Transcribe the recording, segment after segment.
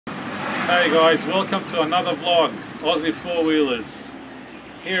Hey guys, welcome to another vlog, Aussie Four Wheelers.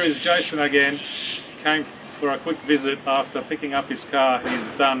 Here is Jason again. Came for a quick visit after picking up his car. He's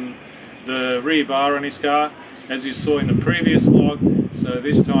done the rear bar on his car, as you saw in the previous vlog. So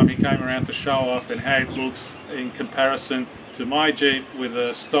this time he came around to show off and how it looks in comparison to my Jeep with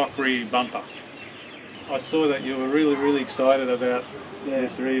a stock rear bumper. I saw that you were really excited about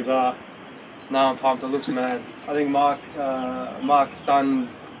this rear bar. No, I'm pumped. It looks mad. I think Mark's done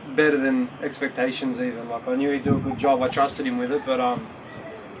better than expectations even. Like, I knew he'd do a good job. I trusted him with it, but I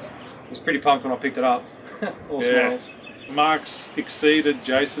was pretty pumped when I picked it up. All smiles. Mark's exceeded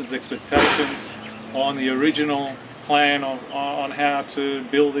Jason's expectations on the original plan on how to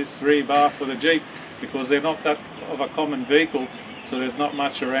build this rear bar for the Jeep, because they're not that of a common vehicle, so there's not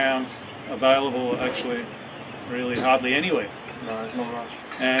much around available, actually really hardly anywhere. No, there's not much.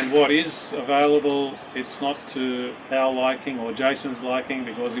 And what is available, it's not to our liking or Jason's liking,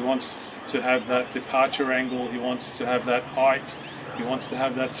 because he wants to have that departure angle, he wants to have that height, he wants to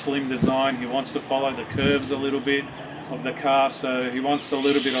have that slim design, he wants to follow the curves a little bit of the car, so he wants a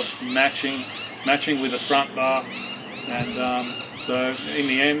little bit of matching with the front bar, and so in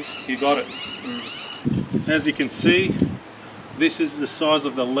the end he got it. As you can see, this is the size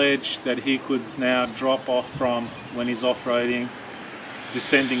of the ledge that he could now drop off from when he's off-roading,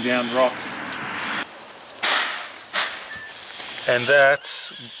 descending down rocks. And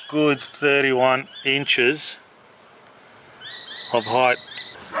that's good 31 inches of height.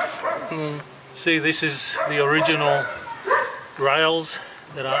 See, this is the original rails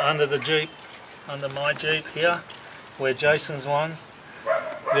that are under the Jeep, under my Jeep here, where Jason's ones,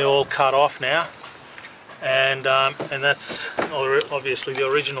 they're all cut off now. And that's obviously the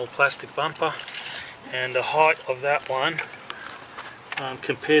original plastic bumper, and the height of that one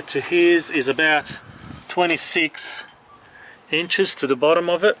compared to his is about 26 inches to the bottom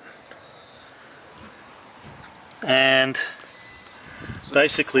of it, and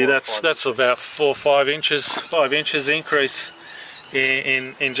basically that's about 4 or 5 inches increase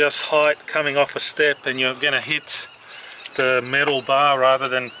in just height coming off a step, and you're going to hit the metal bar rather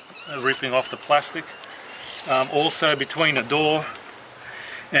than ripping off the plastic. Also between the door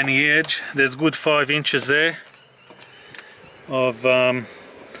and the edge there's good 5 inches there of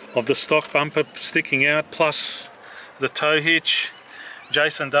the stock bumper sticking out, plus the tow hitch.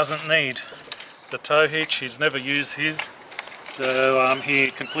 Jason doesn't need the tow hitch, he's never used his, so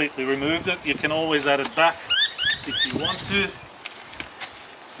he completely removed it. You can always add it back if you want to.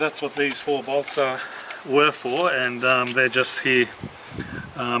 That's what these 4 bolts were for, and they're just here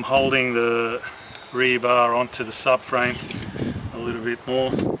holding the rear bar onto the subframe a little bit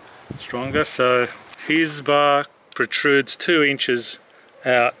more stronger. So his bar protrudes 2 inches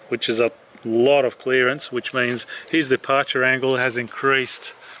out, which is a lot of clearance, which means his departure angle has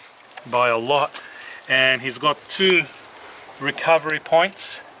increased by a lot, and he's got 2 recovery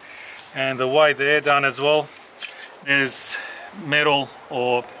points, and the way they're done as well, there's metal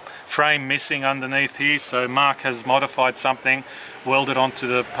or frame missing underneath here, so Mark has modified something, welded onto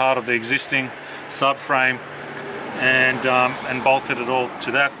the part of the existing subframe, and bolted it all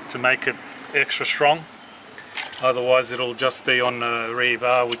to that to make it extra strong. Otherwise it'll just be on the rear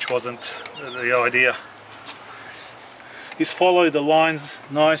bar, which wasn't the idea. He's followed the lines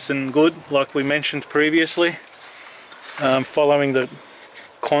nice and good, like we mentioned previously, following the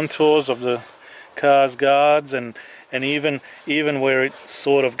contours of the car's guards, and even where it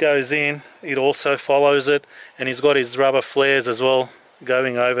sort of goes in, it also follows it, and he's got his rubber flares as well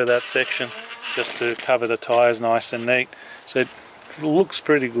going over that section just to cover the tyres nice and neat. So it looks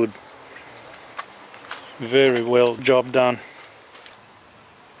pretty good. Very well job done.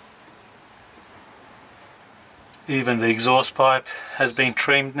 Even the exhaust pipe has been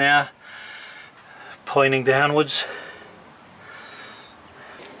trimmed now, pointing downwards.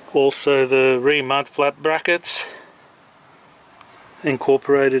 Also the rear mud flat brackets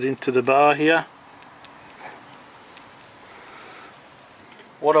incorporated into the bar here.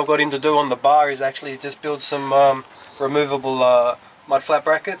 What I've got him to do on the bar is actually just build some removable mud flap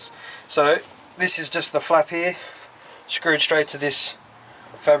brackets. So this is just the flap here, screwed straight to this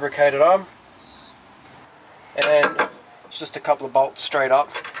fabricated arm, and it's just a couple of bolts straight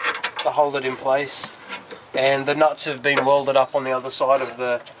up to hold it in place, and the nuts have been welded up on the other side of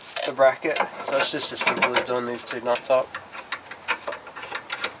the bracket, so it's just as simple as doing these 2 nuts up.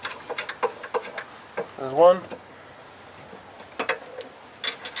 There's one.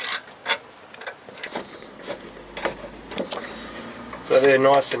 So they're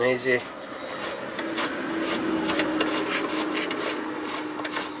nice and easy.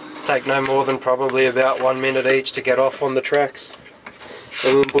 Take no more than probably about 1 minute each to get off on the tracks.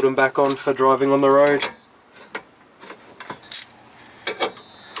 and then put them back on for driving on the road.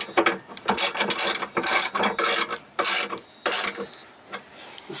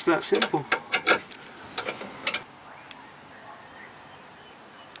 It's that simple.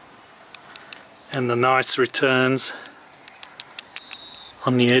 And the nice returns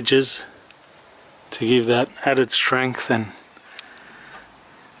on the edges to give that added strength and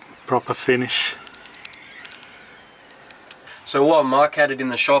proper finish. So while Mark had it in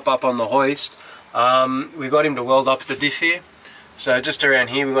the shop up on the hoist, we got him to weld up the diff here. So just around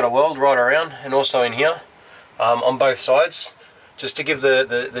here we've got a weld right around, and also in here on both sides, just to give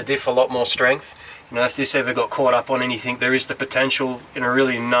the diff a lot more strength. You know, if this ever got caught up on anything, there is the potential in a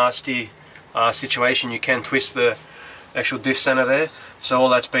really nasty situation you can twist the actual diff center there. So all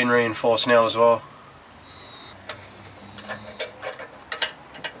that's been reinforced now as well.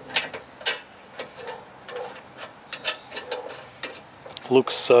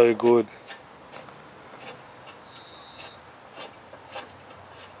 Looks so good.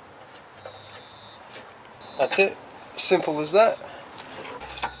 That's it. Simple as that.